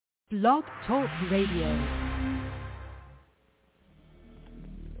Blog Talk Radio.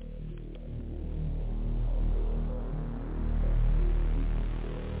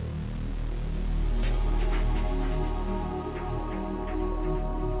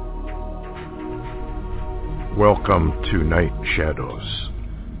 Welcome to Night Shadows.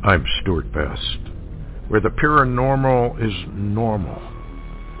 I'm Stuart Best, where the paranormal is normal,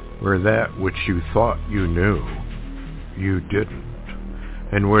 where that which you thought you knew, you didn't,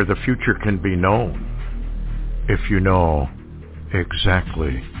 and where the future can be known if you know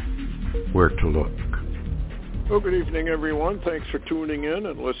exactly where to look. Well, good evening, everyone. Thanks for tuning in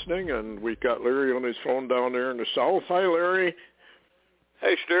and listening, and we've got Larry on his phone down there in the south. Hi, Larry.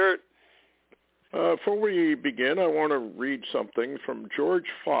 Hey, Stuart. Before we begin, I want to read something from George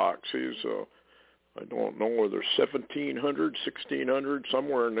Fox. He's, I don't know whether 1700, 1600,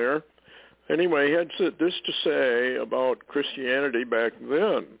 somewhere in there. Anyway, he had this to say about Christianity back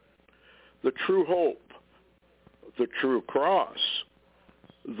then. The true hope, the true cross,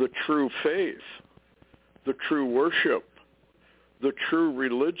 the true faith, the true worship, the true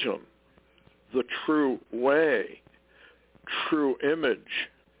religion, the true way, true image,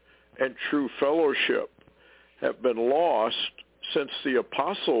 and true fellowship have been lost since the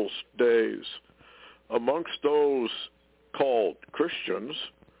apostles' days amongst those called Christians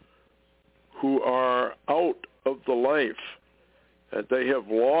who are out of the life, and they have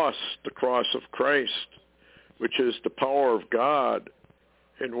lost the cross of Christ, which is the power of God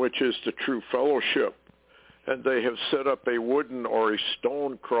and which is the true fellowship, and they have set up a wooden or a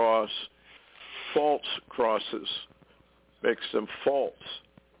stone cross, false crosses, makes them false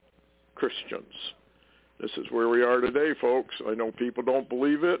Christians. This is where we are today, folks. I know people don't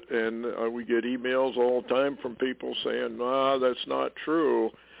believe it, and we get emails all the time from people saying, nah, that's not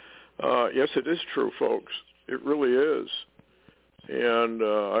true. Yes, it is true, folks. It really is. And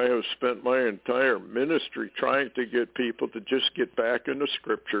I have spent my entire ministry trying to get people to just get back in the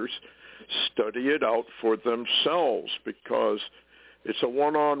scriptures, study it out for themselves, because it's a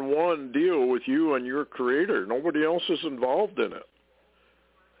one-on-one deal with you and your Creator. Nobody else is involved in it.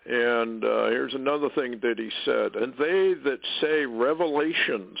 And here's another thing that he said. And they that say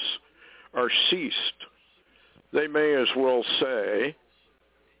revelations are ceased, they may as well say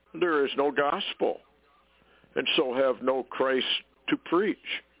there is no gospel, and so have no Christ to preach,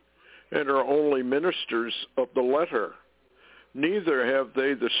 and are only ministers of the letter. Neither have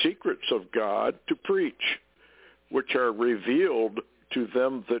they the secrets of God to preach, which are revealed to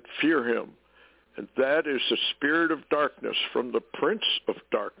them that fear him. And that is the spirit of darkness from the prince of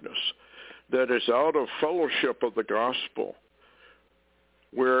darkness that is out of fellowship of the gospel,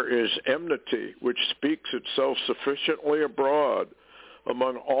 where is enmity, which speaks itself sufficiently abroad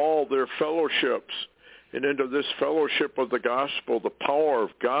among all their fellowships. And into this fellowship of the gospel, the power of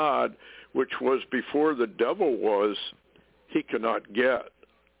God, which was before the devil was, he cannot get.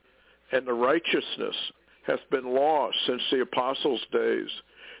 And the righteousness hath been lost since the apostles' days.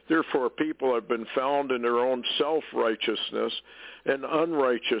 Therefore, people have been found in their own self-righteousness and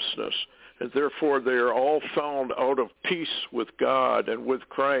unrighteousness, and therefore they are all found out of peace with God and with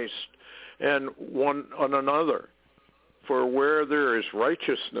Christ and one another. For where there is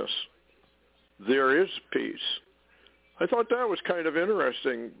righteousness, there is peace. I thought that was kind of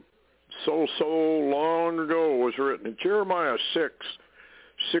interesting. So long ago was written in Jeremiah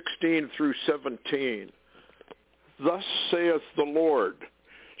 6:16 through 17. Thus saith the Lord,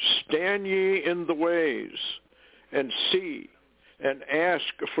 stand ye in the ways, and see, and ask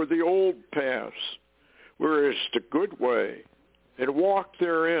for the old paths, where is the good way, and walk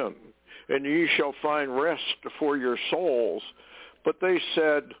therein, and ye shall find rest for your souls. But they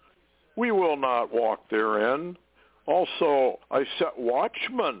said, we will not walk therein. Also I set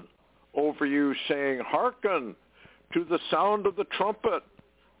watchmen over you, saying, hearken to the sound of the trumpet.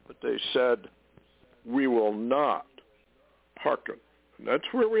 But they said, we will not hearken. That's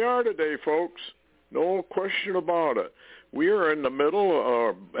where we are today, folks. No question about it. We are in the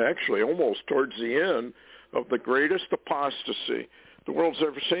middle, actually almost towards the end, of the greatest apostasy the world's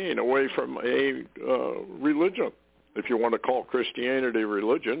ever seen away from a religion. If you want to call Christianity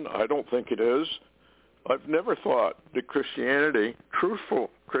religion, I don't think it is. I've never thought that Christianity, truthful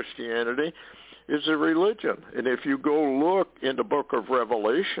Christianity, is a religion. And if you go look in the book of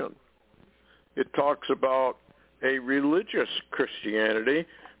Revelation, it talks about a religious Christianity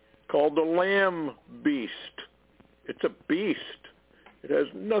called the Lamb Beast. It's a beast. It has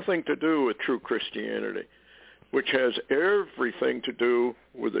nothing to do with true Christianity, which has everything to do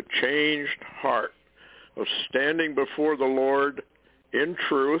with a changed heart of standing before the Lord in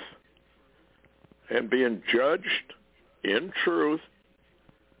truth and being judged in truth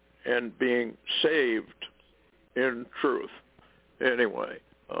and being saved in truth. Anyway,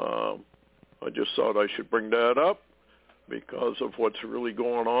 I just thought I should bring that up because of what's really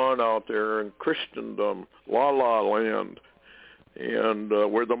going on out there in Christendom, la land, and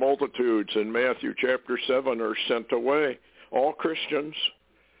where the multitudes in Matthew chapter 7 are sent away. All Christians,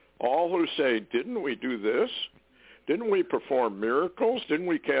 all who say, didn't we do this? Didn't we perform miracles? Didn't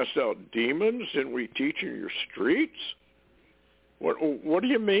we cast out demons? Didn't we teach in your streets? What do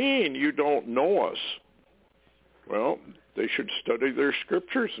you mean you don't know us? Well, they should study their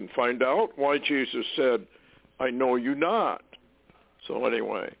scriptures and find out why Jesus said, I know you not. So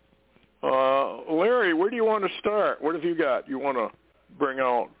anyway, Larry, where do you want to start? What have you got you want to bring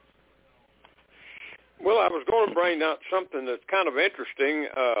out? Well, I was going to bring out something that's kind of interesting.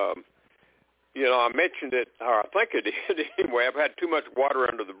 I mentioned it, or I think I did anyway. I've had too much water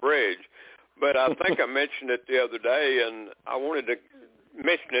under the bridge. But I think I mentioned it the other day, and I wanted to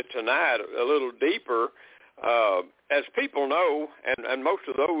mention it tonight a little deeper. As people know, and most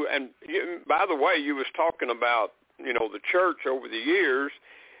of those, and by the way, you was talking about, the church over the years,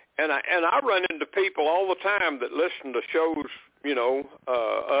 and I run into people all the time that listen to shows,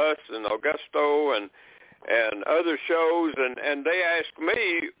 us and Augusto and other shows, and they ask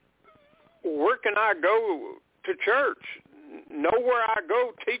me, where can I go to church? Nowhere I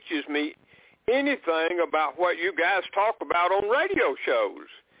go teaches me anything about what you guys talk about on radio shows.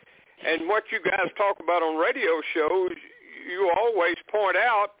 And what you guys talk about on radio shows, you always point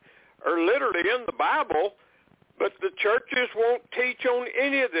out are literally in the Bible, but the churches won't teach on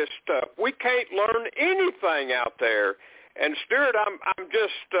any of this stuff. We can't learn anything out there. And Stuart, I'm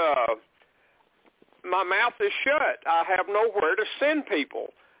just, my mouth is shut. I have nowhere to send people.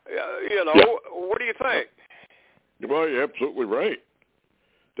 What do you think? Well, you're absolutely right.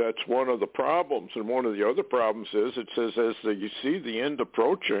 That's one of the problems. And one of the other problems is it says, as you see the end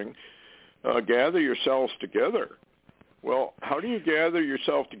approaching, gather yourselves together. Well, how do you gather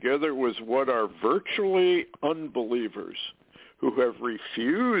yourself together with what are virtually unbelievers who have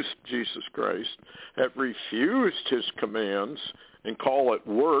refused Jesus Christ, have refused his commands, and call it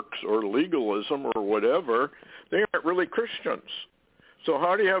works or legalism or whatever? They aren't really Christians. So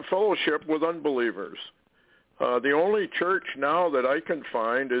how do you have fellowship with unbelievers? The only church now that I can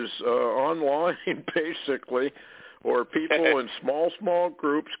find is online, basically, or people in small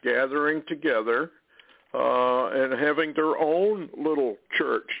groups gathering together and having their own little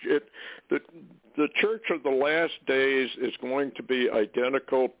church. The church of the last days is going to be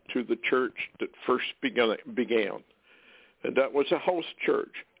identical to the church that first began, and that was a house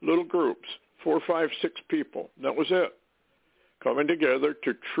church, little groups, 4, 5, 6 people. That was it, coming together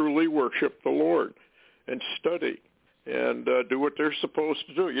to truly worship the Lord and study and do what they're supposed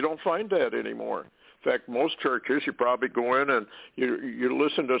to do. You don't find that anymore. In fact, most churches, you probably go in and you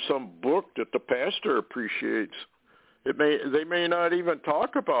listen to some book that the pastor appreciates. They may not even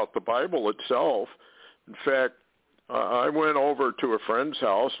talk about the Bible itself. In fact, I went over to a friend's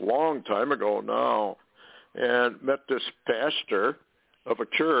house a long time ago now and met this pastor of a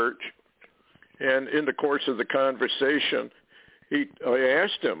church, and in the course of the conversation, I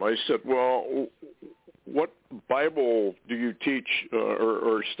asked him, I said, well, what Bible do you teach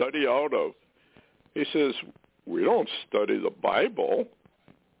or study out of? He says, we don't study the Bible.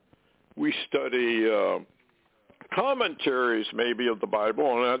 We study commentaries maybe of the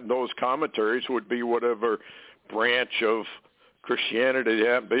Bible, and those commentaries would be whatever branch of Christianity they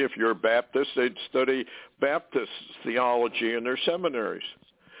happen to be. If you're a Baptist, they'd study Baptist theology in their seminaries.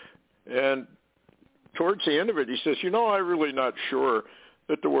 And towards the end of it, he says, I'm really not sure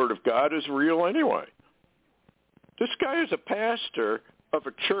that the Word of God is real anyway. This guy is a pastor of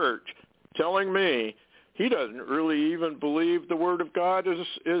a church telling me he doesn't really even believe the Word of God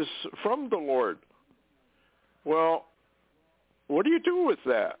is from the Lord. Well, what do you do with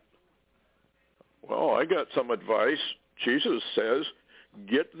that? Well, I got some advice. Jesus says,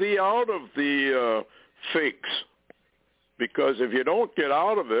 get thee out of the fakes. Because if you don't get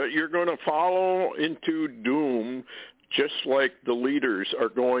out of it, you're going to follow into doom just like the leaders are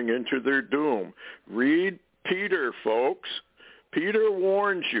going into their doom. Read Peter, folks. Peter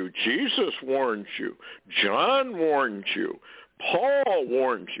warns you. Jesus warns you. John warns you. Paul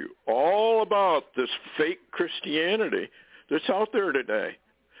warns you all about this fake Christianity that's out there today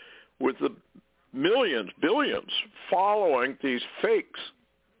with the millions, billions following these fakes.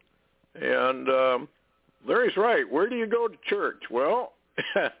 And Larry's right. Where do you go to church? Well,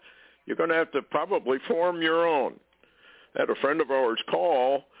 you're going to have to probably form your own. I had a friend of ours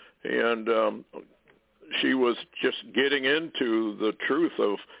call, and she was just getting into the truth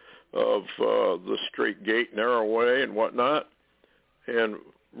of the straight gate, narrow way, and whatnot. And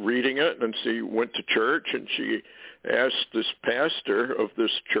reading it, and she went to church, and she asked this pastor of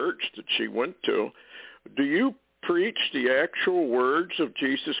this church that she went to, do you preach the actual words of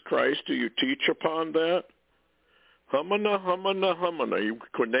Jesus Christ? Do you teach upon that? Humana, humana, humana. You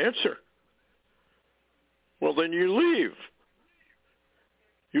couldn't answer. Well, then you leave.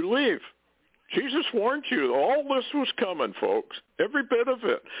 You leave. Jesus warned you. All this was coming, folks. Every bit of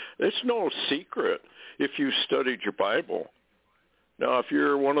it. It's no secret if you studied your Bible. Now, if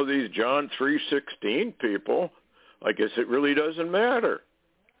you're one of these John 3:16 people, I guess it really doesn't matter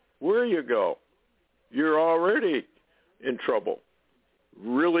where you go. You're already in trouble.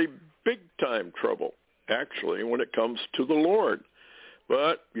 Really big-time trouble, actually, when it comes to the Lord.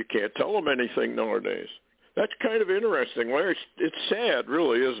 But you can't tell them anything nowadays. That's kind of interesting, Larry. It's sad,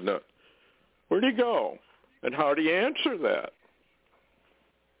 really, isn't it? Where do you go? And how do you answer that?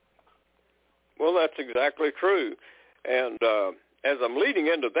 Well, that's exactly true. And as I'm leading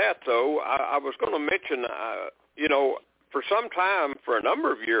into that, though, I was going to mention, for some time, for a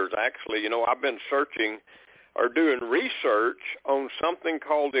number of years, actually, I've been searching or doing research on something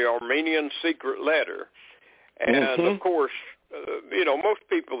called the Armenian Secret Letter. And, of course, most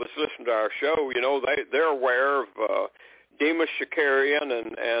people that listen to our show, they're aware of Demas Shakarian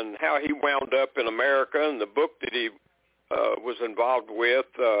and how he wound up in America and the book that he was involved with,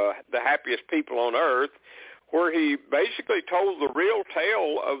 The Happiest People on Earth, where he basically told the real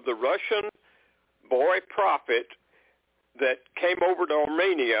tale of the Russian boy prophet that came over to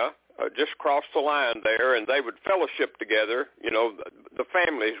Armenia, just crossed the line there, and they would fellowship together, the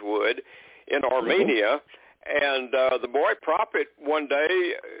families would, in Armenia. And the boy prophet one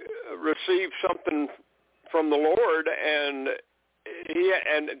day received something from the Lord, and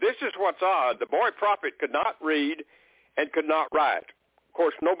this is what's odd. The boy prophet could not read and could not write. Of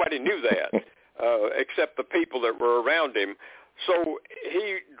course, nobody knew that except the people that were around him. So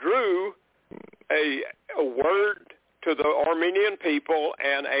he drew a word to the Armenian people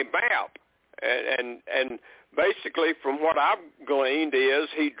and a map. And basically, from what I've gleaned, is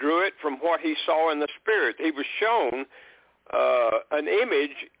he drew it from what he saw in the spirit. He was shown an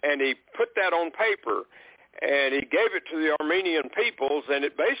image, and he put that on paper, and he gave it to the Armenian peoples, and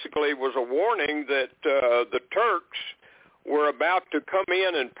it basically was a warning that the Turks were about to come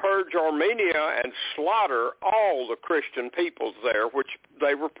in and purge Armenia and slaughter all the Christian peoples there, which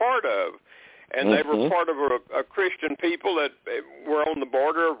they were part of. And they were part of a Christian people that were on the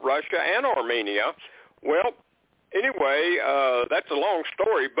border of Russia and Armenia. Well, anyway, that's a long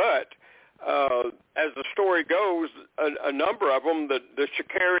story, but as the story goes, a number of them, the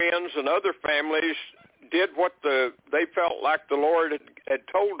Shakarians and other families, did what they felt like the Lord had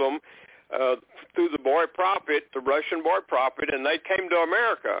told them through the boy prophet, the Russian boy prophet, and they came to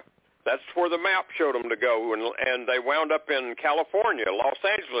America. That's where the map showed them to go, and they wound up in California, Los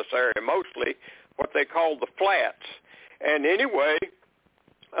Angeles area mostly, what they called the Flats. And anyway,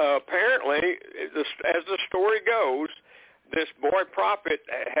 apparently, as the story goes, this boy prophet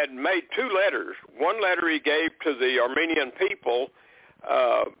had made two letters. One letter he gave to the Armenian people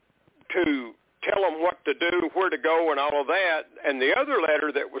to tell them what to do, where to go, and all of that. And the other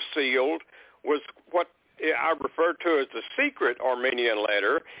letter that was sealed was what I refer to as the secret Armenian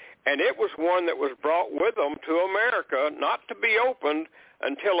letter, and it was one that was brought with them to America, not to be opened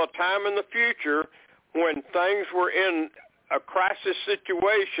until a time in the future when things were in a crisis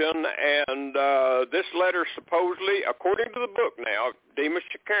situation, and this letter supposedly, according to the book now, Demas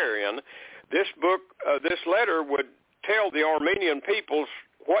Shakarian, this letter would tell the Armenian peoples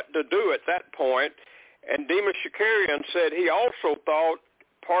what to do at that point, and Demas Shakarian said he also thought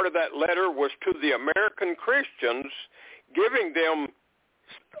part of that letter was to the American Christians, giving them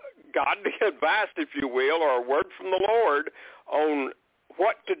godly advice, if you will, or a word from the Lord on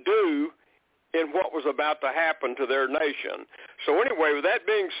what to do in what was about to happen to their nation. So anyway, with that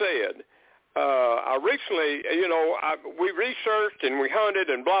being said, I recently, we researched and we hunted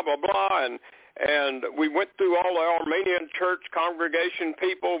and blah, blah, blah, and we went through all the Armenian church congregation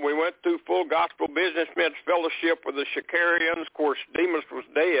people. We went through Full Gospel Businessmen's Fellowship with the Shakarians. Of course, Demas was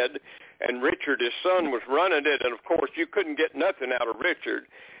dead, and Richard, his son, was running it, and of course, you couldn't get nothing out of Richard.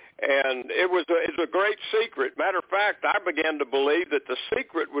 And it's a great secret. Matter of fact, I began to believe that the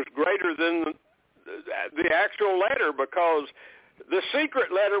secret was greater than the actual letter, because the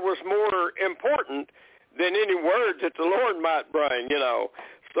secret letter was more important than any words that the Lord might bring,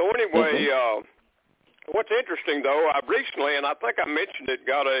 So anyway, what's interesting, though, I recently, and I think I mentioned it,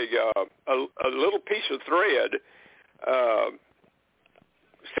 got a little piece of thread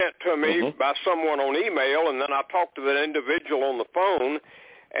sent to me by someone on email, and then I talked to that individual on the phone.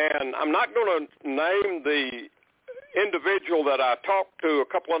 And I'm not going to name the individual that I talked to a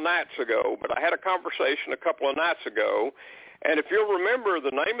couple of nights ago, but I had a conversation a couple of nights ago, and if you'll remember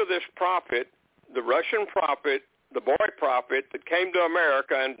the name of this prophet, the Russian prophet, the boy prophet that came to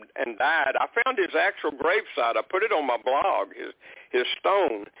America and died, I found his actual gravesite. I put it on my blog, his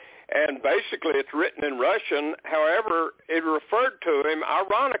stone, and basically it's written in Russian. However, it referred to him,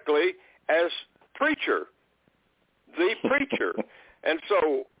 ironically, as preacher, the preacher. And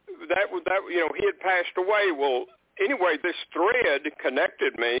so that he had passed away. Well, anyway, this thread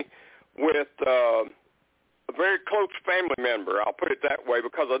connected me with a very close family member. I'll put it that way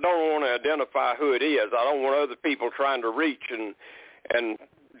because I don't want to identify who it is. I don't want other people trying to reach and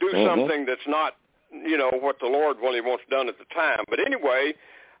do something that's not, what the Lord really wants done at the time. But anyway,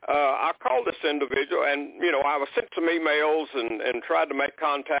 I called this individual, and, I was sent some emails and tried to make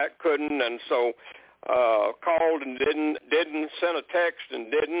contact, couldn't, and so called and didn't, sent a text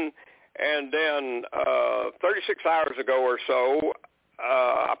and didn't, and then 36 hours ago or so,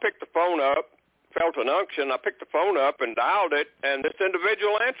 I picked the phone up, felt an unction. I picked the phone up and dialed it, and this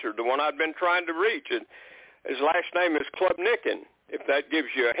individual answered, the one I'd been trying to reach. And his last name is Klubnikin, if that gives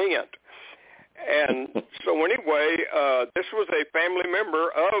you a hint. And so anyway, this was a family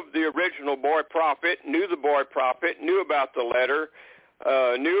member of the original boy prophet, knew the boy prophet, knew about the letter,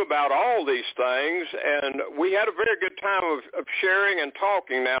 knew about all these things, and we had a very good time of sharing and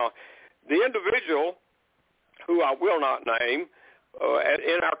talking. Now, the individual, who I will not name,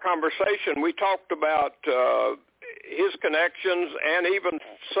 in our conversation, we talked about his connections and even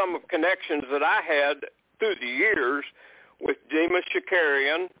some connections that I had through the years with Demas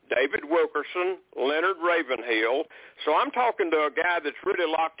Shakarian, David Wilkerson, Leonard Ravenhill. So I'm talking to a guy that's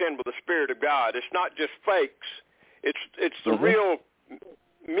really locked in with the Spirit of God. It's not just fakes. It's the real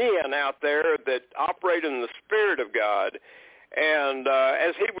men out there that operate in the Spirit of God. And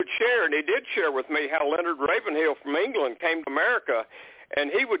as he would share, and he did share with me how Leonard Ravenhill from England came to America, and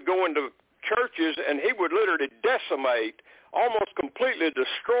he would go into churches and he would literally decimate, almost completely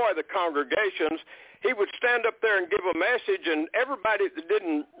destroy the congregations. He would stand up there and give a message, and everybody that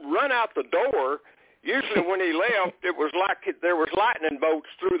didn't run out the door, usually when he left, it was like there was lightning bolts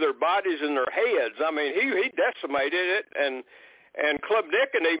through their bodies and their heads. I mean, he decimated it, and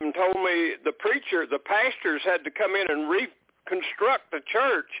Klubnikin even told me the pastors had to come in and reconstruct the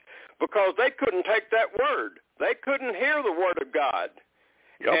church because they couldn't take that word. They couldn't hear the word of God.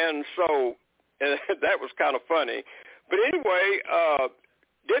 Yep. And so that was kind of funny. But anyway,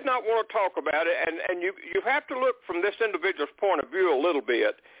 did not want to talk about it, and you have to look from this individual's point of view a little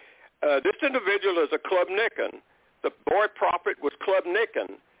bit. This individual is a Klubnikin. The boy prophet was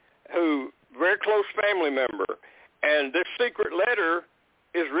Klubnikin, who very close family member. And this secret letter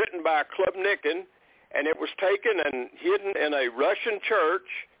is written by Klubnikin, and it was taken and hidden in a Russian church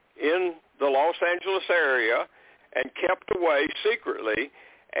in the Los Angeles area and kept away secretly.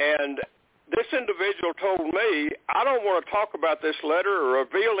 And this individual told me, I don't want to talk about this letter or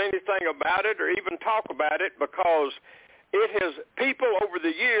reveal anything about it or even talk about it because it has, people over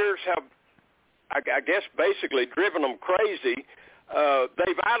the years have, I guess, basically driven them crazy.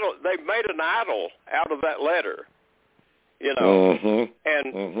 They've made an idol out of that letter.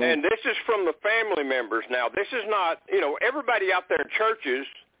 And this is from the family members now. This is not, everybody out there in churches,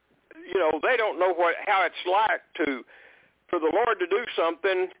 they don't know how it's like for the Lord to do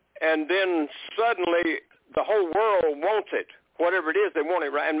something and then suddenly the whole world wants it. Whatever it is, they want it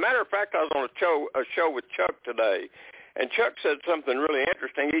right. And matter of fact, I was on a show with Chuck today, and Chuck said something really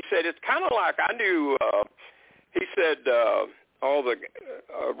interesting. He said, it's kind of like I knew, he said,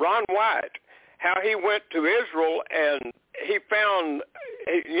 Ron White, how he went to Israel and he found,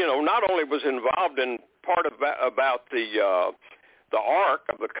 not only was involved in part about the Ark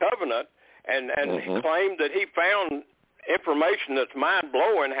of the Covenant, and he claimed that he found information that's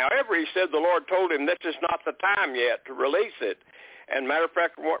mind-blowing. However, he said the Lord told him this is not the time yet to release it. And matter of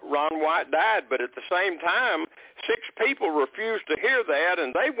fact, Ron White died, but at the same time, 6 people refused to hear that,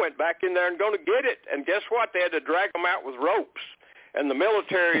 and they went back in there and going to get it. And guess what? They had to drag them out with ropes. And the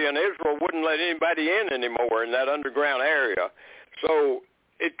military in Israel wouldn't let anybody in anymore in that underground area. So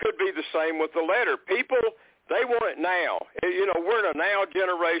it could be the same with the letter. People, they want it now. We're in a now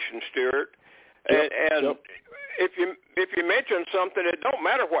generation, Stuart. And if you mention something, it don't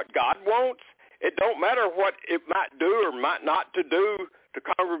matter what God wants. It don't matter what it might do or might not to do to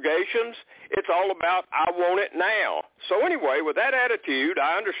congregations. It's all about I want it now. So anyway, with that attitude,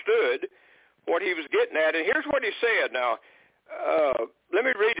 I understood what he was getting at. And here's what he said. Now, let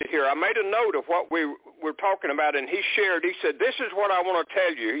me read it here. I made a note of what we were talking about, and he said, this is what I want to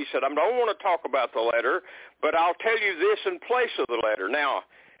tell you. He said, I don't want to talk about the letter, but I'll tell you this in place of the letter. Now,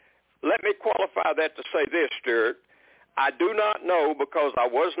 let me qualify that to say this, Stuart. I do not know because I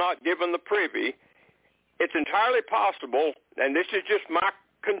was not given the privy. It's entirely possible, and this is just my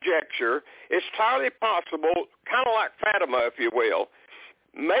conjecture, it's entirely possible, kind of like Fatima, if you will.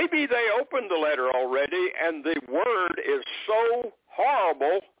 Maybe they opened the letter already, and the word is so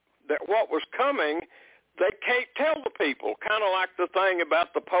horrible that what was coming, they can't tell the people, kind of like the thing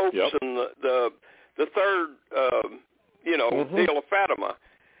about the popes and the third, deal of Fatima.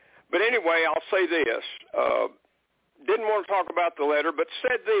 But anyway, I'll say this. Didn't want to talk about the letter, but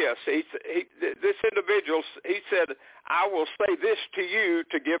said this. This individual, he said, I will say this to you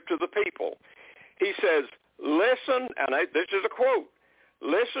to give to the people. He says, listen, and this is a quote,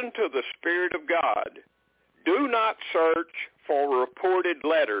 listen to the Spirit of God. Do not search for reported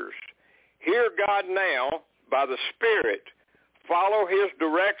letters. Hear God now by the Spirit. Follow his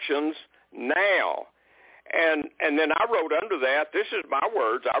directions now. And then I wrote under that, this is my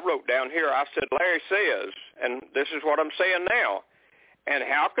words, I wrote down here, I said, Larry says, and this is what I'm saying now. And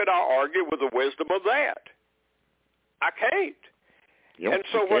how could I argue with the wisdom of that? I can't. Yep, and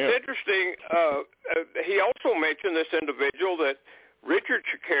so what's interesting, he also mentioned this individual that Richard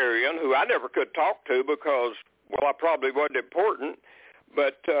Shakarian, who I never could talk to because, well, I probably wasn't important,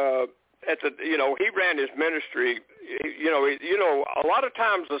 but he ran his ministry. A lot of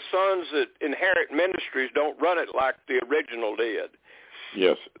times the sons that inherit ministries don't run it like the original did.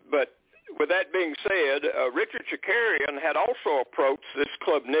 Yes. But with that being said, Richard Shakarian had also approached this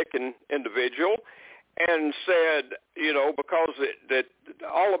Klubnikin individual and said, because that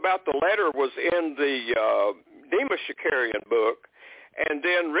all about the letter was in the Demas Shakarian book, and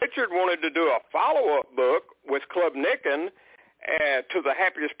then Richard wanted to do a follow-up book with Klubnikin to the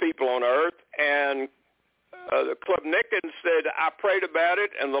happiest people on earth, and Klubnikin said, I prayed about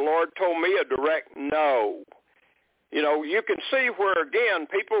it, and the Lord told me a direct no. You can see where, again,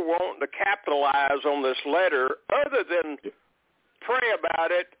 people want to capitalize on this letter other than pray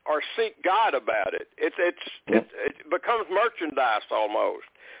about it or seek God about it. It becomes merchandise almost.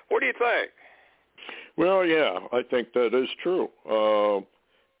 What do you think? Well, yeah, I think that is true.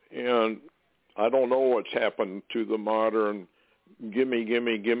 And I don't know what's happened to the modern gimme,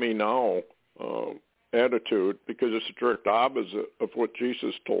 gimme, gimme now attitude, because it's a direct opposite of what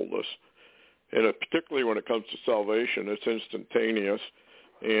Jesus told us. And particularly when it comes to salvation, it's instantaneous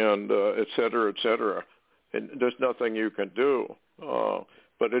and et cetera, and there's nothing you can do.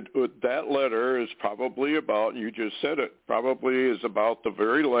 But that letter is probably about, you just said it, probably is about the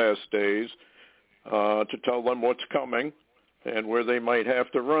very last days to tell them what's coming and where they might have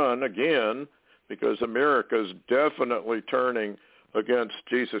to run again, because America is definitely turning against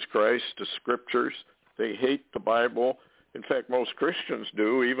Jesus Christ, the Scriptures. They hate the Bible. In fact, most Christians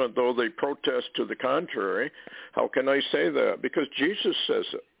do, even though they protest to the contrary. How can I say that? Because Jesus says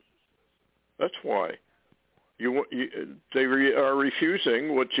it. That's why. They are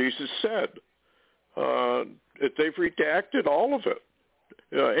refusing what Jesus said. They've redacted all of it.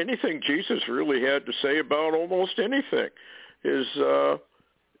 Anything Jesus really had to say about almost anything is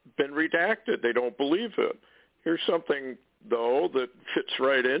been redacted. They don't believe it. Here's something, though, that fits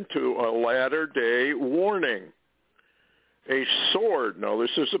right into a latter-day warning. A sword. Now, this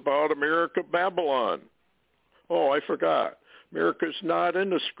is about America, Babylon. Oh, I forgot. America's not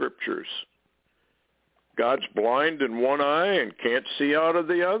in the Scriptures. God's blind in one eye and can't see out of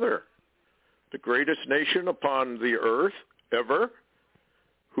the other. The greatest nation upon the earth ever,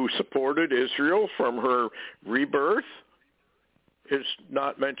 who supported Israel from her rebirth, is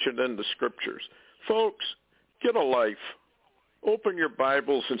not mentioned in the Scriptures. Folks, get a life. Open your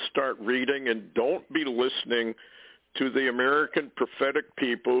Bibles and start reading, and don't be listening to the American prophetic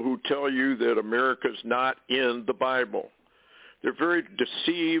people who tell you that America's not in the Bible. They're very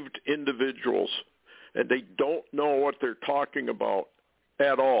deceived individuals, and they don't know what they're talking about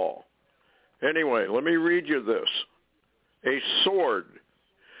at all. Anyway, let me read you this. A sword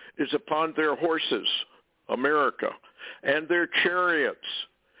is upon their horses, America, and their chariots,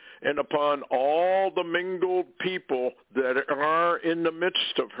 and upon all the mingled people that are in the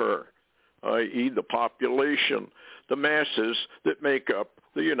midst of her, i.e. the population, the masses that make up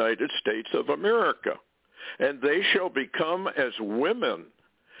the United States of America. And they shall become as women.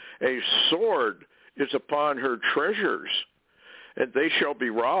 A sword is upon her treasures, and they shall be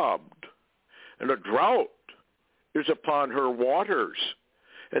robbed. And a drought is upon her waters,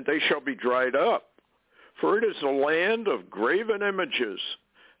 and they shall be dried up. For it is a land of graven images,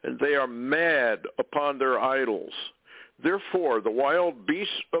 and they are mad upon their idols. Therefore the wild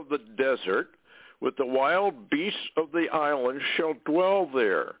beasts of the desert with the wild beasts of the island shall dwell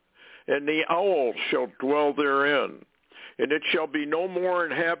there, and the owl shall dwell therein. And it shall be no more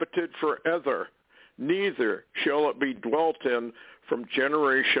inhabited forever, neither shall it be dwelt in from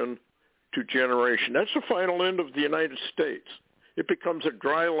generation to generation. That's the final end of the United States. It becomes a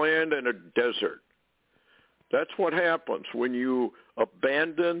dry land and a desert. That's what happens when you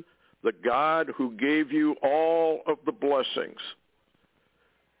abandon the God who gave you all of the blessings.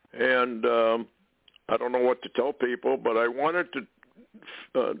 And I don't know what to tell people, but I wanted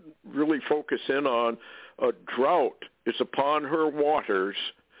to really focus in on a drought is upon her waters,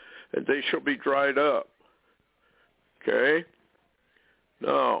 and they shall be dried up. Okay?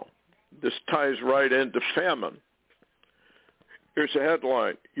 Now, this ties right into famine. Here's a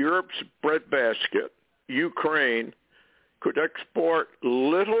headline. Europe's breadbasket, Ukraine, could export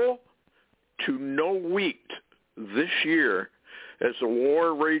little to no wheat this year as the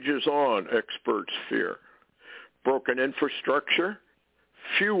war rages on, experts fear. Broken infrastructure,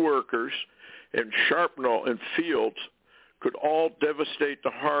 few workers, and shrapnel in fields could all devastate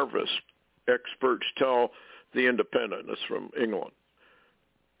the harvest, experts tell The Independent. That's from England.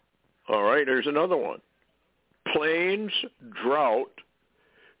 All right, there's another one. Plains drought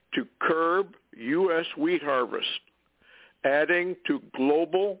to curb U.S. wheat harvest, adding to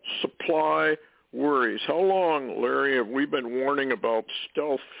global supply worries. How long, Larry, have we been warning about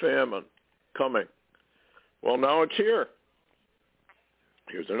stealth famine coming? Well, now it's here.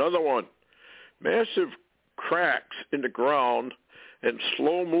 Here's another one. Massive cracks in the ground and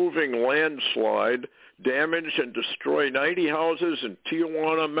slow-moving landslide damage and destroy 90 houses in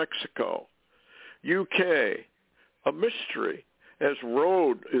Tijuana, Mexico. UK, a mystery as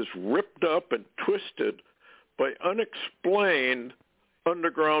road is ripped up and twisted by unexplained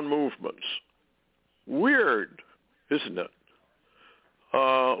underground movements. Weird, isn't it?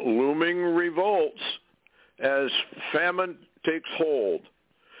 Looming revolts as famine takes hold.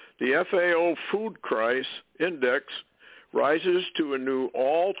 The FAO Food Price Index rises to a new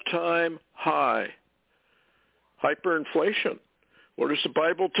all-time high. Hyperinflation. What does the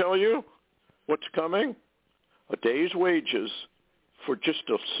Bible tell you? What's coming? A day's wages for just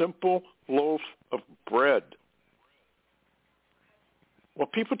a simple loaf of bread. Well,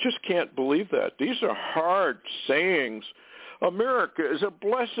 people just can't believe that. These are hard sayings. America is a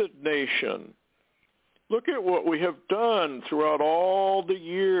blessed nation. Look at what we have done throughout all the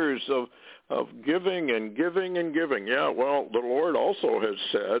years of giving and giving and giving. Yeah, well, the Lord also has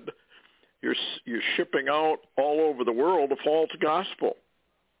said you're shipping out all over the world a false gospel.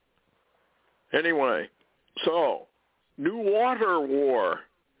 Anyway, so new water war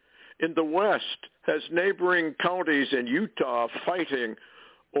in the West has neighboring counties in Utah fighting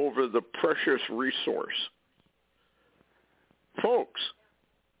over the precious resource. Folks,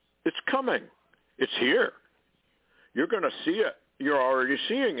 it's coming. It's here. You're going to see it. You're already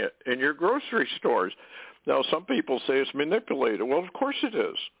seeing it in your grocery stores. Now, some people say it's manipulated. Well, of course it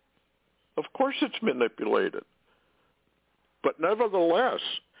is. Of course it's manipulated. But nevertheless,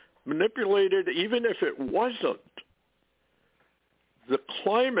 manipulated even if it wasn't. The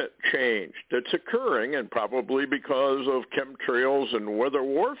climate change that's occurring, and probably because of chemtrails and weather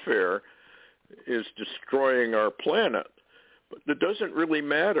warfare, is destroying our planet. But it doesn't really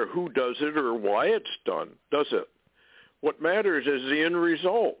matter who does it or why it's done, does it? What matters is the end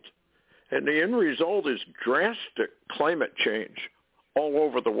result. And the end result is drastic climate change all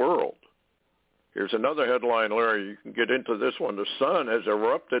over the world. Here's another headline, Larry. You can get into this one. The sun has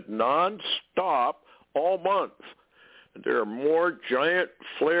erupted nonstop all month. There are more giant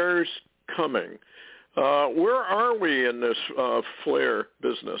flares coming. Where are we in this flare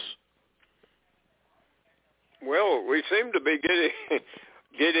business? Well, we seem to be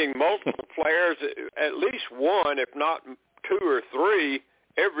getting multiple flares, at least one, if not two or three,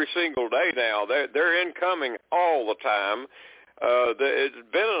 every single day now. They're incoming all the time. It's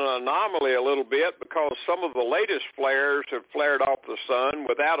been an anomaly a little bit because some of the latest flares have flared off the sun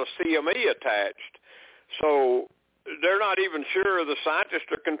without a CME attached. So they're not even sure, the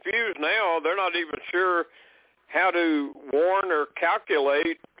scientists are confused now. They're not even sure how to warn or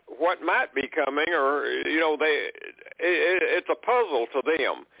calculate what might be coming, or, it's a puzzle to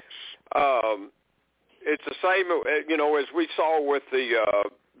them. It's the same, as we saw with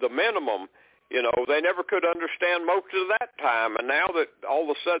the minimum. They never could understand most of that time, and now that all of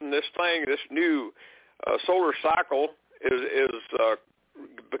a sudden this new solar cycle is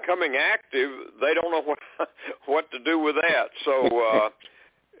becoming active, they don't know what to do with that. So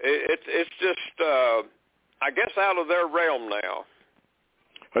it's just, I guess, out of their realm now.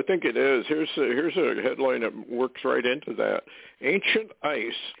 I think it is. Here's a headline that works right into that. Ancient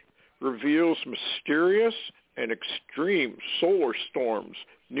ice reveals mysterious and extreme solar storms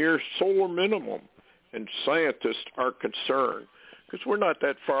near solar minimum, and scientists are concerned. because we're not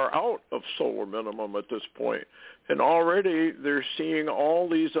that far out of solar minimum at this point. And already they're seeing all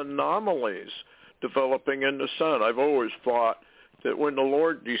these anomalies developing in the sun. I've always thought that when the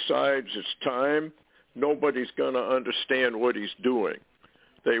Lord decides it's time, nobody's going to understand what he's doing.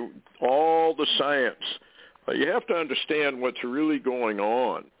 All the science, you have to understand what's really going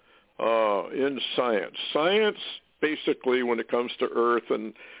on in science. Science, basically, when it comes to Earth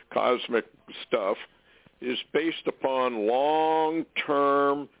and cosmic stuff, is based upon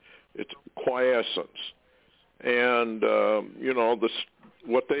long-term quiescence. And,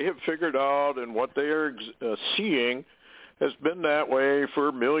 what they have figured out and what they are seeing has been that way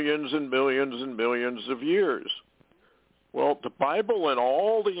for millions and millions and millions of years. Well, the Bible and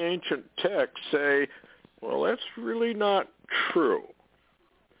all the ancient texts say, well, that's really not true.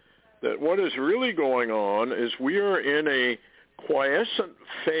 That what is really going on is we are in a quiescent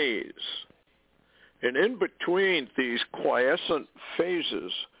phase. And in between these quiescent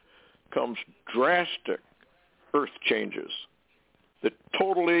phases comes drastic earth changes that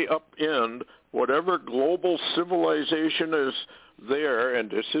totally upend whatever global civilization is there,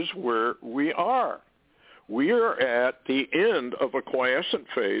 and this is where we are. We are at the end of a quiescent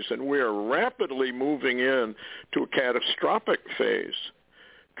phase, and we are rapidly moving in to a catastrophic phase.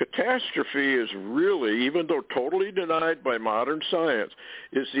 Catastrophe is really, even though totally denied by modern science,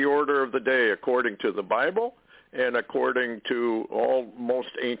 is the order of the day according to the Bible and according to all most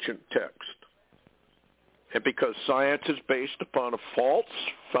ancient texts. And because science is based upon a false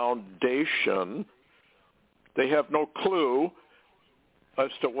foundation, they have no clue as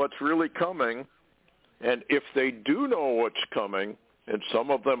to what's really coming. And if they do know what's coming, and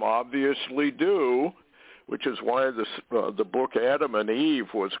some of them obviously do, which is why the book Adam and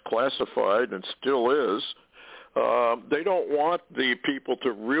Eve was classified and still is, they don't want the people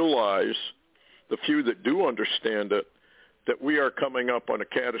to realize, the few that do understand it, that we are coming up on a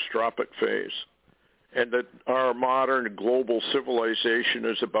catastrophic phase and that our modern global civilization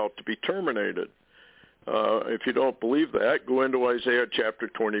is about to be terminated. If you don't believe that, go into Isaiah chapter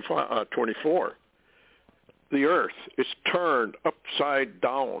 24. The earth is turned upside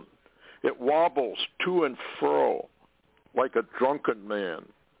down. It wobbles to and fro like a drunken man.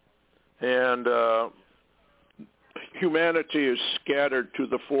 And humanity is scattered to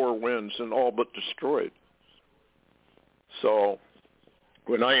the four winds and all but destroyed. So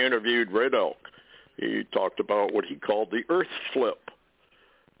when I interviewed Red Elk, he talked about what he called the earth flip.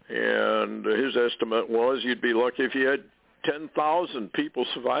 And his estimate was you'd be lucky if you had 10,000 people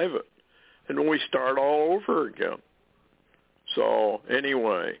survive it. And then we start all over again. So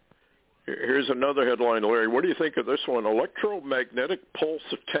anyway, here's another headline, Larry. What do you think of this one? Electromagnetic pulse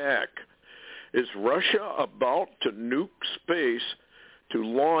attack. Is Russia about to nuke space to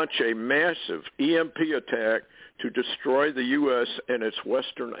launch a massive EMP attack to destroy the U.S. and its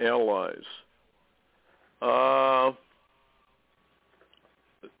Western allies?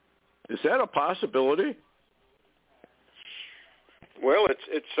 Is that a possibility? Well,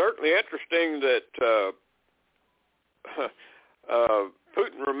 it's certainly interesting that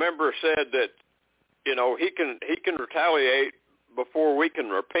Putin, remember, said that he can retaliate before we can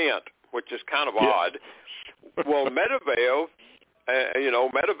repent, which is kind of odd. Well, Medvedev,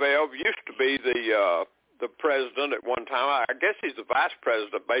 Medvedev used to be the president at one time. I guess he's the vice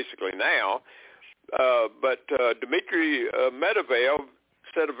president basically now. But Dmitry Medvedev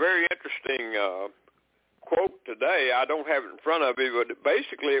said a very interesting quote today. I don't have it in front of me, but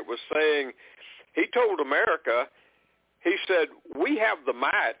basically it was saying, he told America, he said, we have the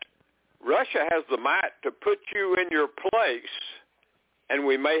might, Russia has the might to put you in your place, and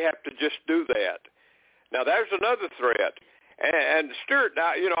we may have to just do that. Now, there's another threat. And Stuart,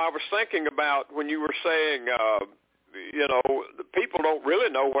 I was thinking about when you were saying, the people don't really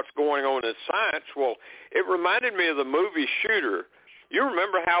know what's going on in science. Well, it reminded me of the movie Shooter. You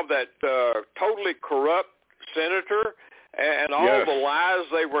remember how that totally corrupt senator and all the lies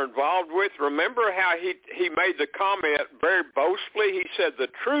they were involved with? Remember how he made the comment very boastfully? He said, the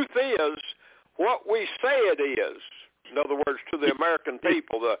truth is what we say it is. In other words, to the American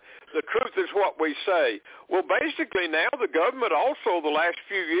people, the truth is what we say. Well, basically now the government also the last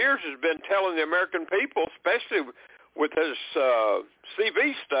few years has been telling the American people, especially with this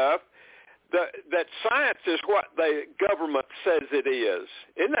CV stuff, that science is what the government says it is.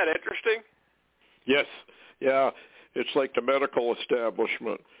 Isn't that interesting? Yes. Yeah. It's like the medical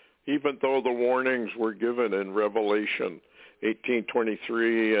establishment. Even though the warnings were given in Revelation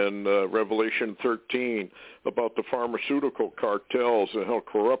 18:23 and Revelation 13 about the pharmaceutical cartels and how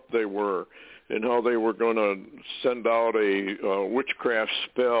corrupt they were and how they were going to send out a witchcraft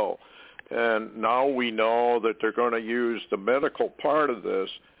spell And now we know that they're going to use the medical part of this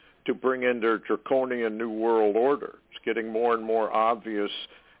to bring in their draconian New World Order. It's getting more and more obvious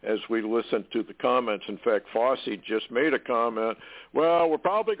as we listen to the comments. In fact, Fauci just made a comment, well, we're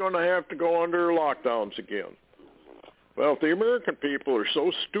probably going to have to go under lockdowns again. Well, if the American people are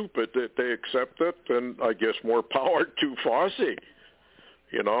so stupid that they accept it, then I guess more power to Fauci.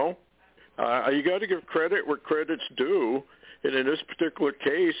 You know, you got to give credit where credit's due. And in this particular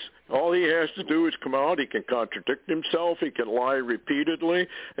case, all he has to do is come out. He can contradict himself. He can lie repeatedly,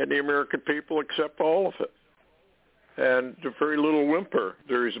 and the American people accept all of it. And very little whimper.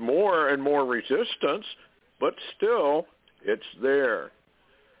 There's more and more resistance, but still, it's there.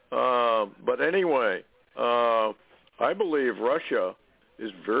 But anyway, I believe Russia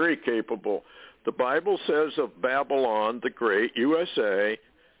is very capable. The Bible says of Babylon the Great, USA,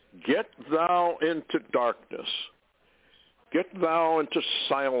 get thou into darkness. Get thou into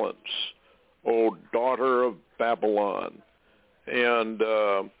silence, O daughter of Babylon. And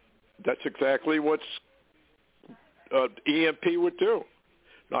that's exactly what EMP would do.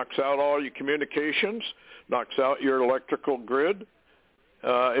 Knocks out all your communications, knocks out your electrical grid.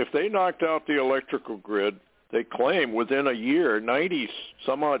 If they knocked out the electrical grid, they claim within a year,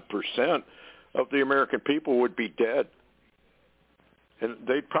 90-some-odd% of the American people would be dead. And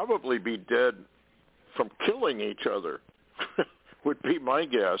they'd probably be dead from killing each other. Would be my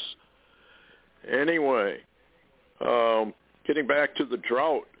guess. Anyway, getting back to the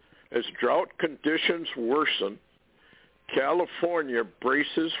drought. As drought conditions worsen, California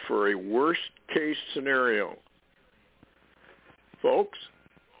braces for a worst-case scenario. Folks,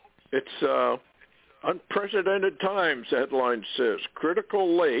 it's unprecedented times, the headline says.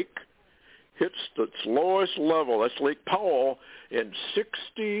 Critical Lake hits its lowest level, that's Lake Powell, in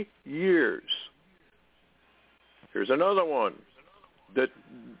 60 years. Here's another one that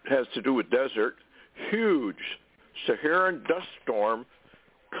has to do with desert. Huge Saharan dust storm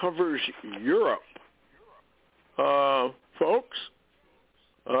covers Europe. Folks,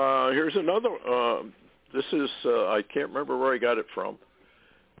 here's another. This is, I can't remember where I got it from.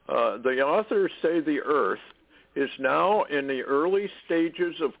 The authors say the Earth is now in the early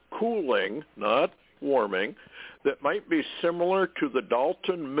stages of cooling, not warming, that might be similar to the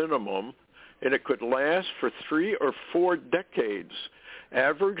Dalton minimum, and it could last for 3 or 4 decades.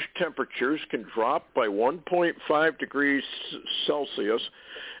 Average temperatures can drop by 1.5 degrees Celsius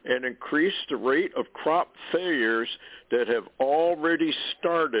and increase the rate of crop failures that have already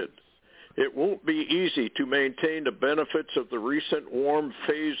started. It won't be easy to maintain the benefits of the recent warm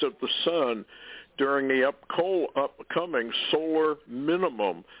phase of the sun during the upcoming solar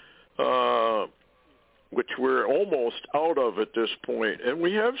minimum, which we're almost out of at this point. And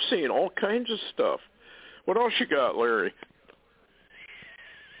we have seen all kinds of stuff. What else you got, Larry?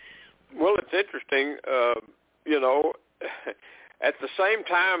 Well, it's interesting, at the same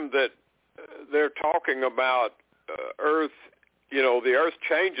time that they're talking about Earth, the Earth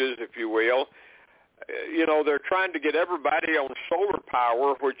changes, if you will, they're trying to get everybody on solar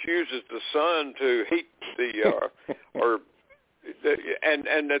power, which uses the sun to heat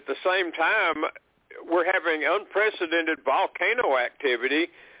and at the same time, we're having unprecedented volcano activity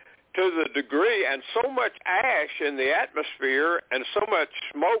to the degree and so much ash in the atmosphere and so much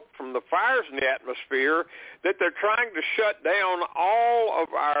smoke from the fires in the atmosphere that they're trying to shut down all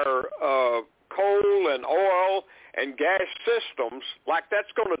of our coal and oil and gas systems, like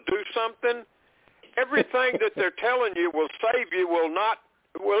that's going to do something. Everything that they're telling you will save you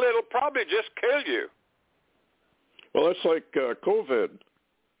it'll probably just kill you. Well, it's like COVID.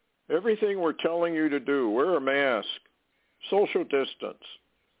 Everything we're telling you to do, wear a mask, social distance,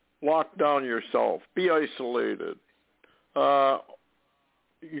 lock down yourself, be isolated.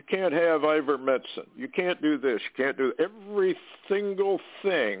 You can't have ivermectin. You can't do this. You can't do every single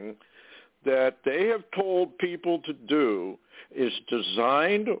thing that they have told people to do is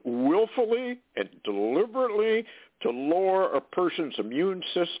designed willfully and deliberately to lower a person's immune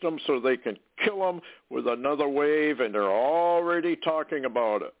system so they can kill them with another wave, and they're already talking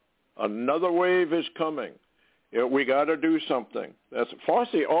about it. Another wave is coming. We got to do something. That's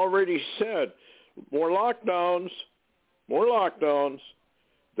Fauci already said. More lockdowns.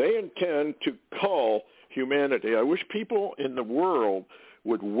 They intend to cull humanity. I wish people in the world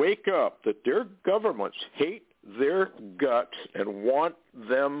would wake up that their governments hate their guts and want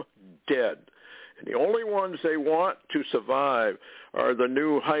them dead. And the only ones they want to survive are the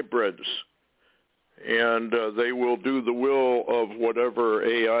new hybrids. And they will do the will of whatever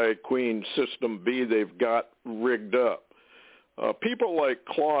AI Queen System B they've got rigged up. People like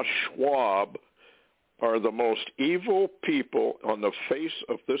Klaus Schwab are the most evil people on the face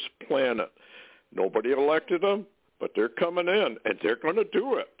of this planet. Nobody elected them, but they're coming in, and they're going to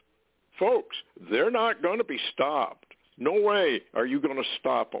do it. Folks, they're not going to be stopped. No way are you going to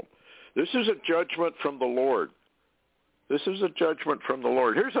stop them. This is a judgment from the Lord. This is a judgment from the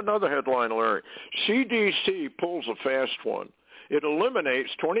Lord. Here's another headline, Larry. CDC pulls a fast one. It eliminates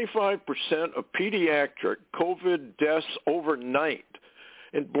 25% of pediatric COVID deaths overnight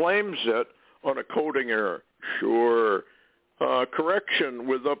and blames it on a coding error. Sure. Correction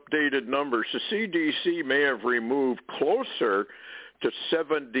with updated numbers. The CDC may have removed closer to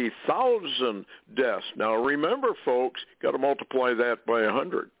 70,000 deaths. Now remember, folks, got to multiply that by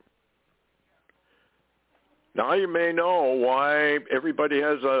 100. Now you may know why everybody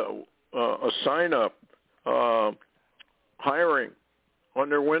has a sign-up hiring on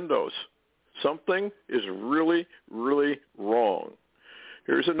their windows. Something is really, really wrong.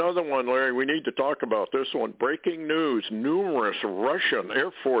 Here's another one, Larry. We need to talk about this one. Breaking news. Numerous Russian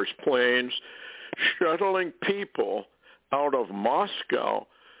Air Force planes shuttling people out of Moscow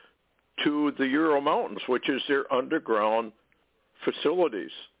to the Ural Mountains, which is their underground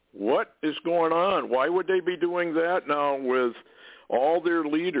facilities. What is going on? Why would they be doing that now with all their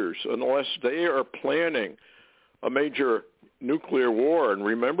leaders unless they are planning a major nuclear war? And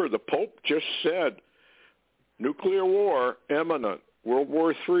remember, the Pope just said nuclear war imminent. World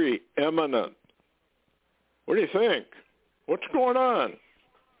War III imminent. What do you think? What's going on?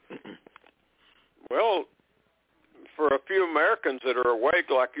 Well, for a few Americans that are awake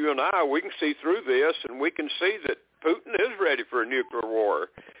like you and I, we can see through this, and we can see that Putin is ready for a nuclear war.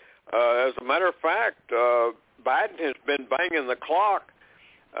 As a matter of fact, Biden has been banging the clock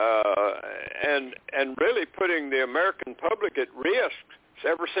and really putting the American public at risk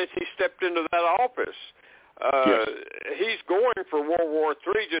ever since he stepped into that office. Yes. He's going for World War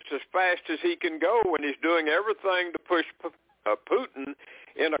III just as fast as he can go, and he's doing everything to push Putin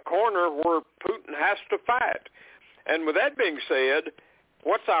in a corner where Putin has to fight. And with that being said,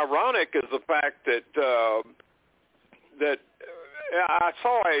 what's ironic is the fact that I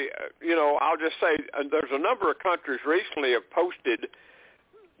saw I'll just say there's a number of countries recently have posted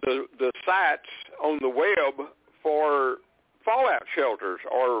the sites on the web for fallout shelters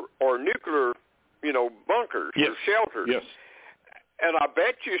or nuclear bunkers yes. or shelters. Yes. And I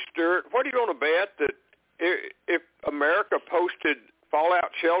bet you, Stuart, what are you going to bet that if America posted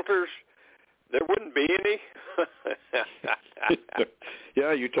fallout shelters, there wouldn't be any?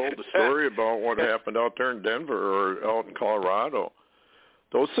 Yeah, you told the story about what happened out there in Denver or out in Colorado.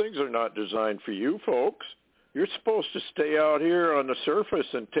 Those things are not designed for you, folks. You're supposed to stay out here on the surface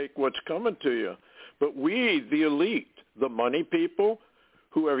and take what's coming to you. But we, the elite, the money people,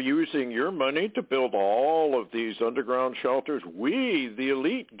 who are using your money to build all of these underground shelters, we, the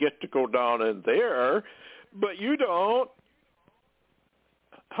elite, get to go down in there, but you don't.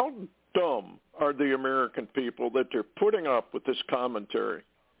 How dumb are the American people that they're putting up with this commentary?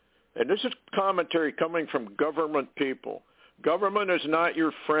 And this is commentary coming from government people. Government is not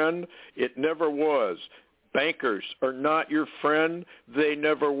your friend. It never was. Bankers are not your friend. They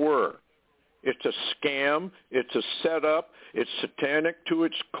never were. It's a scam. It's a setup. It's satanic to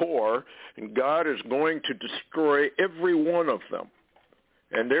its core, and God is going to destroy every one of them.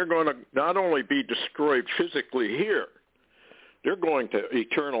 And they're going to not only be destroyed physically here, they're going to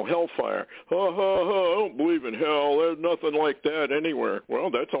eternal hellfire. I don't believe in hell. There's nothing like that anywhere. Well,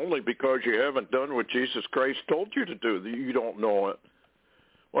 that's only because you haven't done what Jesus Christ told you to do. You don't know it.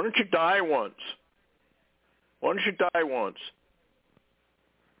 Why don't you die once? Why don't you die once?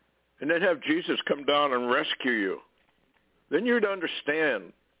 And then have Jesus come down and rescue you. Then you'd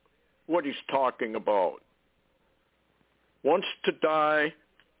understand what he's talking about. Once to die,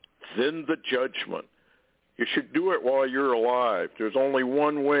 then the judgment. You should do it while you're alive. There's only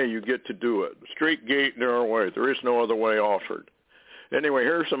one way you get to do it. Straight gate, narrow way. There is no other way offered. Anyway,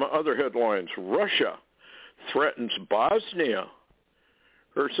 here's some other headlines. Russia threatens Bosnia.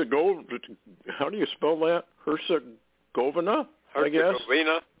 Herzegovina. How do you spell that? Herzegovina, I guess?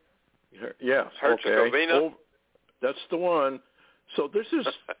 Herzegovina. Yes. Herzegovina. Okay. That's the one. So this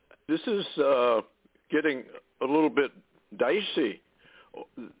is getting a little bit dicey.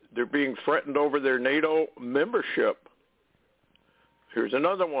 They're being threatened over their NATO membership. Here's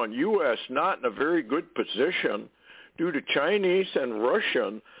another one. U.S. not in a very good position due to Chinese and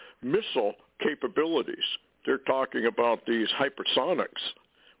Russian missile capabilities. They're talking about these hypersonics,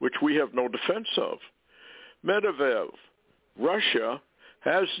 which we have no defense of. Medvedev, Russia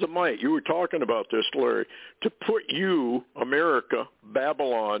has the might, you were talking about this, Larry, to put you, America,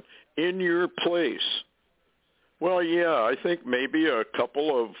 Babylon, in your place. Well, yeah, I think maybe a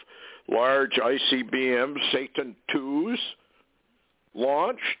couple of large ICBM Satan IIs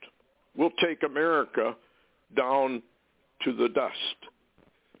launched will take America down to the dust.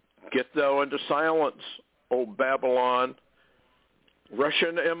 Get thou into silence, O Babylon.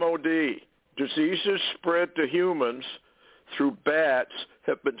 Russian MOD. Diseases spread to humans through bats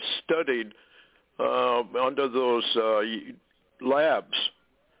have been studied under those labs,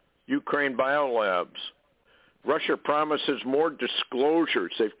 Ukraine biolabs. Russia promises more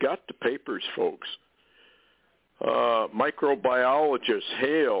disclosures. They've got the papers, folks. Microbiologists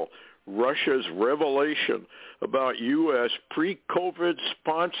hail Russia's revelation about U.S. pre-COVID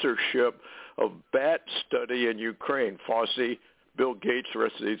sponsorship of bat study in Ukraine. Fauci, Bill Gates, the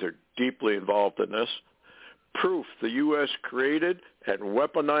rest of these are deeply involved in this. Proof the U.S. created and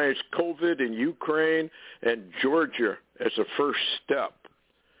weaponized COVID in Ukraine and Georgia as a first step.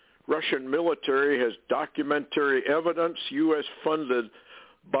 Russian military has documentary evidence U.S. funded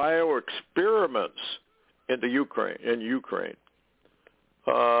bioexperiments into Ukraine.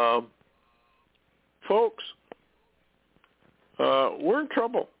 Folks, we're in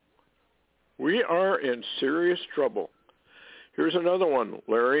trouble. We are in serious trouble. Here's another one,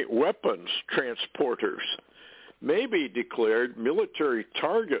 Larry. Weapons transporters may be declared military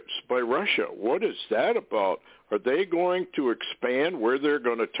targets by Russia. What is that about? Are they going to expand where they're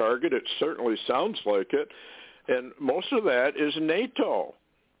going to target? It certainly sounds like it. And most of that is NATO.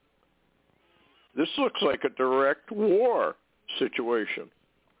 This looks like a direct war situation.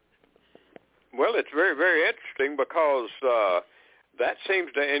 Well, it's very, very interesting because that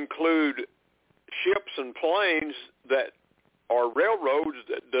seems to include ships and planes that are railroads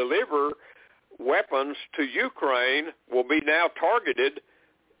that deliver weapons to Ukraine will be now targeted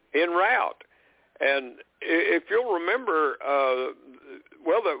en route. And if you'll remember,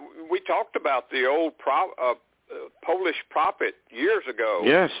 we talked about the old Polish prophet years ago.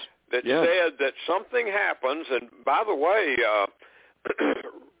 Yes. That said that something happens, and by the way,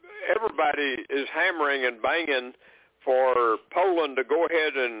 everybody is hammering and banging for Poland to go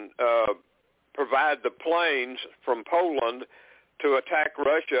ahead and provide the planes from Poland to attack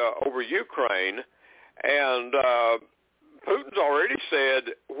Russia over Ukraine. And Putin's already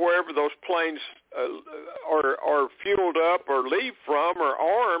said wherever those planes are fueled up or leave from or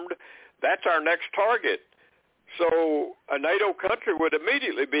armed, that's our next target. So a NATO country would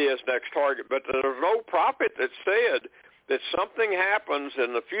immediately be his next target. But there's no prophet that said that something happens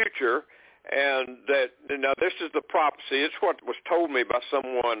in the future and that, now this is the prophecy. It's what was told me by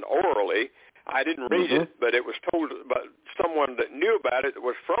someone orally. I didn't read it, but it was told by someone that knew about it that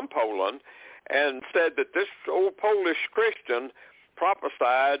was from Poland and said that this old Polish Christian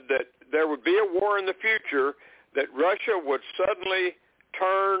prophesied that there would be a war in the future, that Russia would suddenly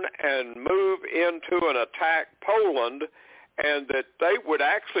turn and move into and attack Poland, and that they would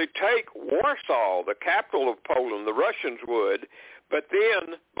actually take Warsaw, the capital of Poland, the Russians would, but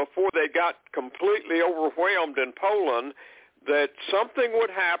then before they got completely overwhelmed in Poland, that something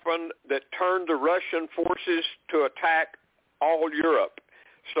would happen that turned the Russian forces to attack all Europe.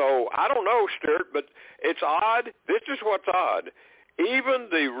 So I don't know, Stuart, but it's odd. This is what's odd. Even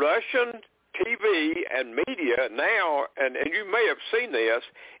the Russian TV and media now, and you may have seen this,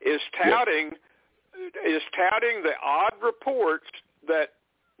 is touting the odd reports that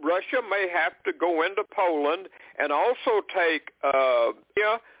Russia may have to go into Poland and also take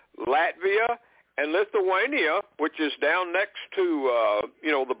Latvia and Lithuania, which is down next to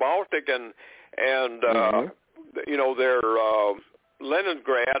the Baltic and their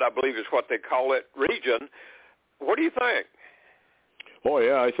Leningrad, I believe is what they call it, region. What do you think? Oh,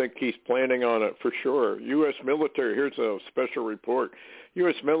 yeah, I think he's planning on it for sure. U.S. military, here's a special report.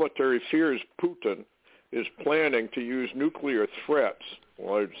 U.S. military fears Putin is planning to use nuclear threats.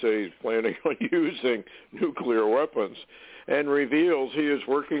 Well, I'd say he's planning on using nuclear weapons, and reveals he is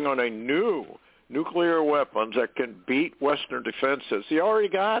working on a new nuclear weapons that can beat Western defenses. He already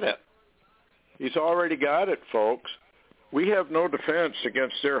got it. He's already got it, folks. We have no defense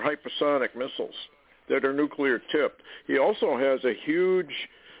against their hypersonic missiles that are nuclear tipped. He also has a huge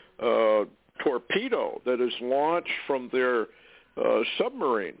torpedo that is launched from their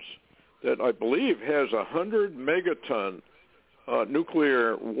submarines that I believe has 100 megaton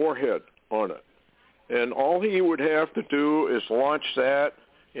nuclear warhead on it. And all he would have to do is launch that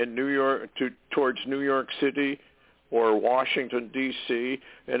in New York towards New York City or Washington, D.C.,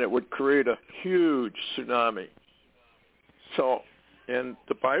 and it would create a huge tsunami. So, and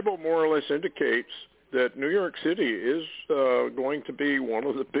the Bible more or less indicates that New York City is going to be one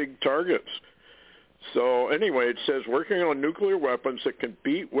of the big targets. So anyway, it says working on nuclear weapons that can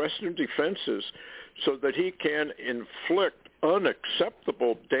beat Western defenses so that he can inflict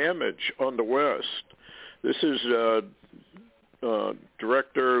unacceptable damage on the West. This is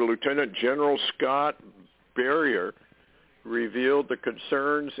Director Lieutenant General Scott Berrier revealed the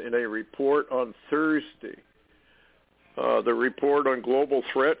concerns in a report on Thursday. The report on global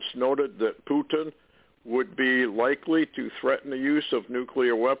threats noted that Putin would be likely to threaten the use of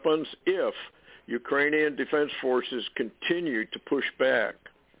nuclear weapons if Ukrainian defense forces continue to push back.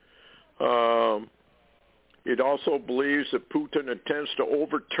 It also believes that Putin intends to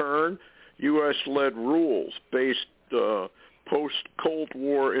overturn U.S.-led rules-based post-Cold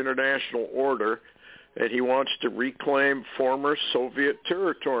War international order, and he wants to reclaim former Soviet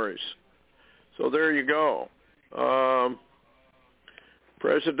territories. So there you go.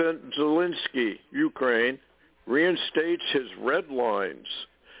 President Zelensky, Ukraine, reinstates his red lines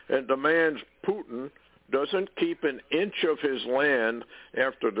and demands Putin doesn't keep an inch of his land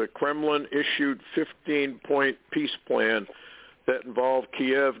after the Kremlin issued 15-point peace plan that involved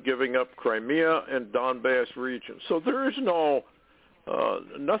Kiev giving up Crimea and Donbass region. So there is no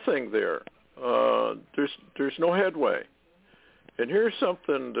nothing there. There's no headway. And here's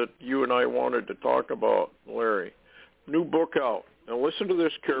something that you and I wanted to talk about, Larry. New book out. Now listen to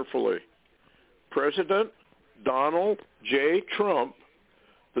this carefully. President Donald J. Trump,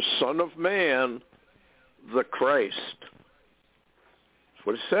 the Son of Man, the Christ. That's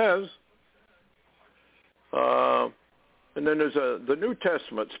what it says. And then there's the New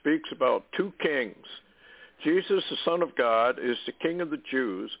Testament speaks about two kings. Jesus, the Son of God, is the King of the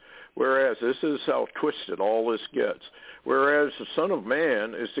Jews, whereas this is how twisted all this gets. Whereas the Son of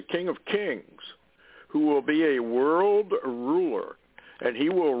Man is the King of Kings, who will be a world ruler, and he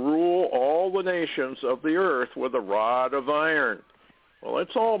will rule all the nations of the earth with a rod of iron. Well,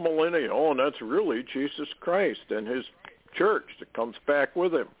 that's all millennial, and that's really Jesus Christ and his church that comes back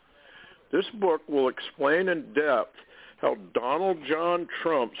with him. This book will explain in depth how Donald John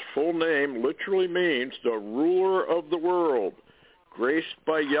Trump's full name literally means the ruler of the world, graced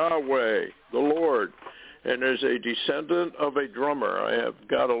by Yahweh, the Lord, and is a descendant of a drummer. I have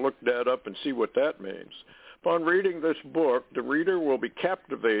got to look that up and see what that means. Upon reading this book, the reader will be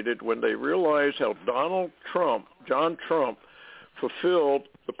captivated when they realize how John Trump, fulfilled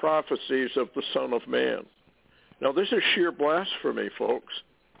the prophecies of the Son of Man. Now, this is sheer blasphemy, folks.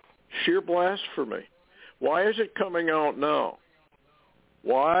 Sheer blasphemy. Why is it coming out now?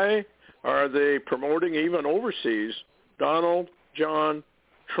 Why are they promoting, even overseas, Donald John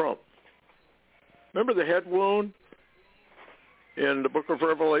Trump? Remember the head wound in the book of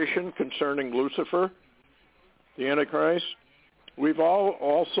Revelation concerning Lucifer, the Antichrist? We've all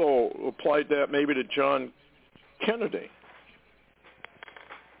also applied that maybe to John Kennedy.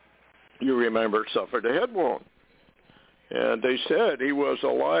 You remember, suffered a head wound. And they said he was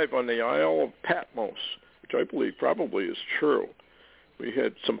alive on the Isle of Patmos, which I believe probably is true. We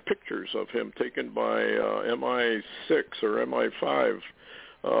had some pictures of him taken by MI6 or MI5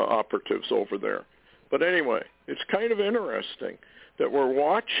 operatives over there. But anyway, it's kind of interesting that we're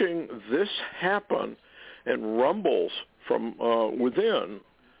watching this happen and rumbles from within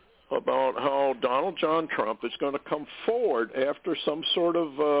about how Donald John Trump is going to come forward after some sort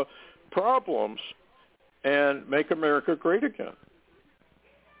of problems and make America great again.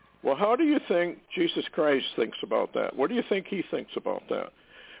 Well, how do you think Jesus Christ thinks about that? What do you think he thinks about that?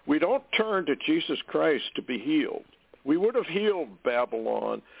 We don't turn to Jesus Christ to be healed. We would have healed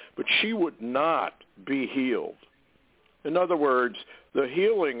Babylon, but she would not be healed. In other words, the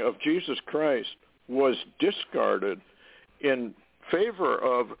healing of Jesus Christ was discarded in favor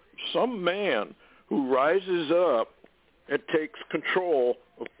of some man who rises up and takes control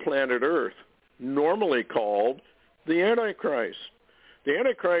of planet Earth, normally called the Antichrist. The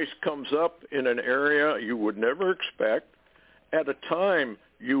Antichrist comes up in an area you would never expect, at a time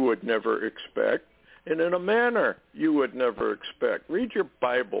you would never expect, and in a manner you would never expect. Read your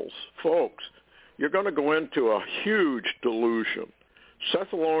Bibles, folks. You're going to go into a huge delusion.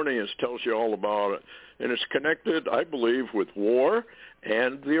 Thessalonians tells you all about it, and it's connected, I believe, with war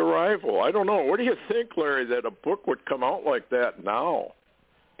and the arrival. I don't know. What do you think, Larry, that a book would come out like that now?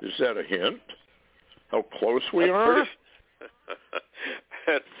 Is that a hint? How close we are?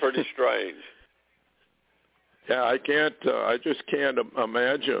 That's pretty strange. Yeah, I just can't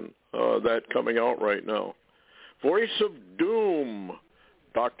imagine that coming out right now. Voice of Doom,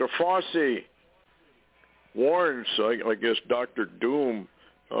 Dr. Fauci warns, I guess Dr. Doom,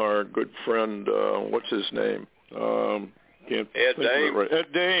 our good friend, what's his name? Ed Dames. Right.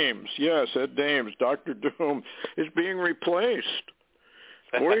 Ed Dames, yes, Ed Dames. Dr. Doom is being replaced.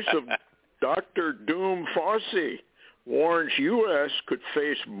 Voice of Dr. Doom Fauci warns U.S. could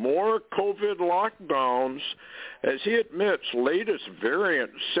face more COVID lockdowns as he admits latest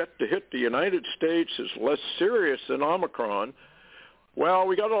variant set to hit the United States is less serious than Omicron. Well,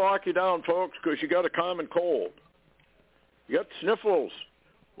 we got to lock you down, folks, because you got a common cold. You got sniffles.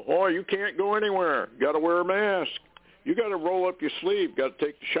 Oh, you can't go anywhere. You got to wear a mask. You got to roll up your sleeve. Got to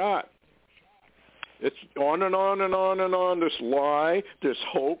take the shot. It's on and on and on and on. This lie, this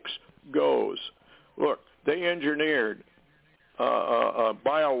hoax goes. Look, they engineered a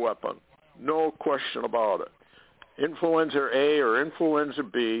bioweapon. No question about it. Influenza A or influenza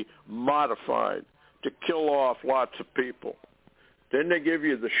B modified to kill off lots of people. Then they give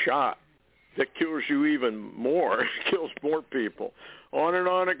you the shot that kills you even more, kills more people. On and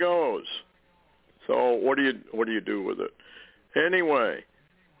on it goes. So what do you do with it? Anyway,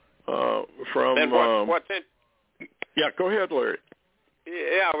 yeah, go ahead, Larry.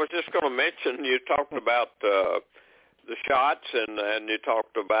 Yeah, I was just going to mention, you talked about the shots and you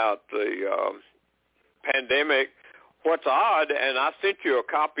talked about the pandemic. What's odd, and I sent you a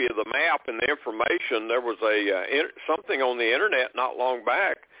copy of the map and the information, there was something on the internet not long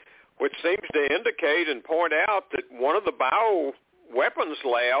back which seems to indicate and point out that one of the bioweapons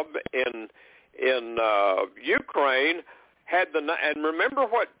lab in Ukraine had and remember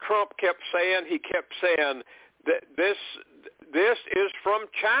what Trump kept saying? He kept saying that this is from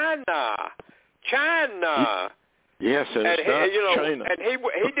China. Yes, and it's not China. And he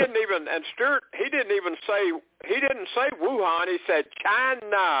didn't even, and Stewart, he didn't say Wuhan. He said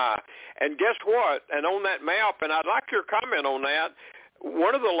China. And guess what? And on that map, and I'd like your comment on that.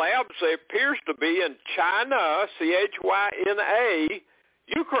 One of the labs appears to be in China, Chyna,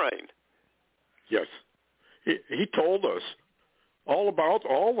 Ukraine. Yes, he told us all about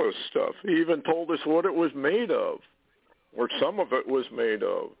all this stuff. He even told us what it was made of, or some of it was made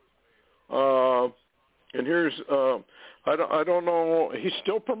of. And here's, I don't know, he's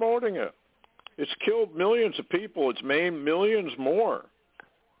still promoting it. It's killed millions of people. It's made millions more.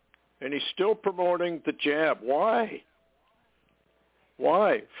 And he's still promoting the jab. Why?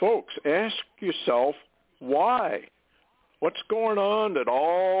 Why? Folks, ask yourself, why? What's going on that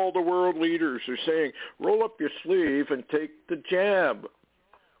all the world leaders are saying, roll up your sleeve and take the jab,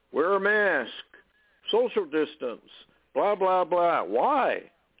 wear a mask, social distance, blah, blah, blah. Why?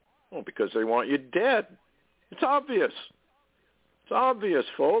 Well, because they want you dead. It's obvious. It's obvious,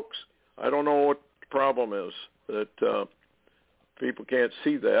 folks. I don't know what the problem is, that people can't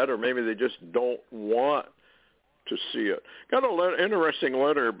see that, or maybe they just don't want to see it. Got an interesting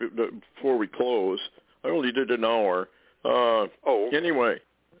letter before we close. I only did an hour. Anyway,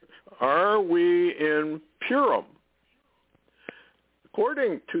 are we in Purim?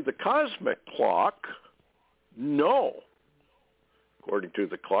 According to the cosmic clock, no. According to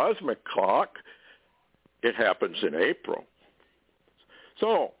the cosmic clock, it happens in April.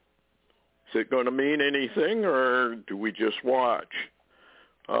 So, is it going to mean anything, or do we just watch?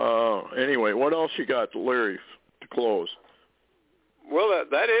 Anyway, what else you got, Larry, to close? Well,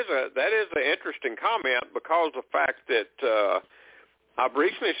 that is an interesting comment, because of the fact that I've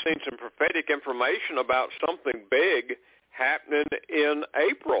recently seen some prophetic information about something big happening in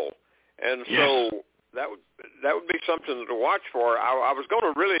April, and so that would be something to watch for. I was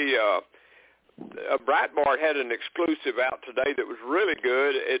going to really. Breitbart had an exclusive out today that was really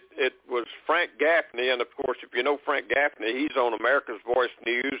good. It was Frank Gaffney, and of course, if you know Frank Gaffney, he's on America's Voice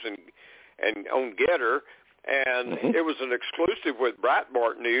News and on Getter, and it was an exclusive with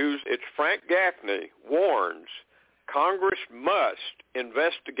Breitbart News. It's Frank Gaffney warns Congress must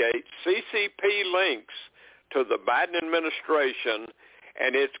investigate CCP links to the Biden administration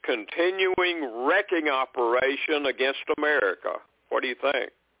and its continuing wrecking operation against America. What do you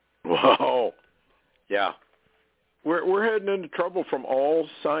think? Wow. Yeah. We're heading into trouble from all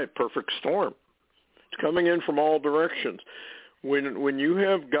sides. Perfect storm. It's coming in from all directions. When you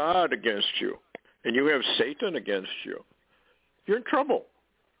have God against you and you have Satan against you, you're in trouble.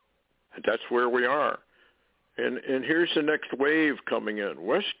 And that's where we are. And here's the next wave coming in.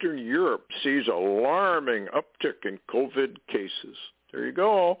 Western Europe sees alarming uptick in COVID cases. There you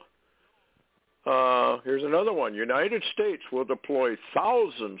go. Here's another one. United States will deploy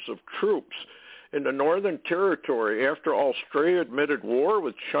thousands of troops in the Northern Territory after Australia admitted war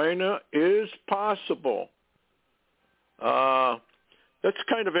with China is possible. That's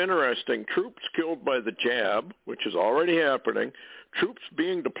kind of interesting. Troops killed by the jab, which is already happening. Troops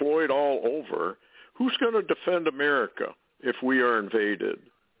being deployed all over. Who's going to defend America if we are invaded?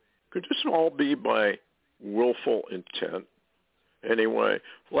 Could this all be by willful intent? Anyway,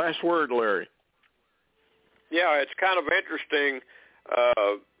 last word, Larry. Yeah, it's kind of interesting.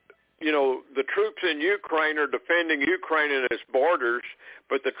 the troops in Ukraine are defending Ukraine and its borders,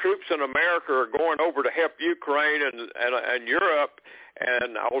 but the troops in America are going over to help Ukraine and Europe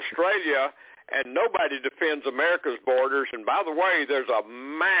and Australia, and nobody defends America's borders. And by the way, there's a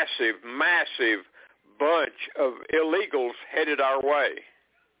massive, massive bunch of illegals headed our way.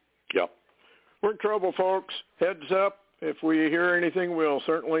 Yeah. We're in trouble, folks. Heads up. If we hear anything, we'll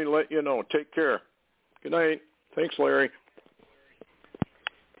certainly let you know. Take care. Good night. Thanks, Larry.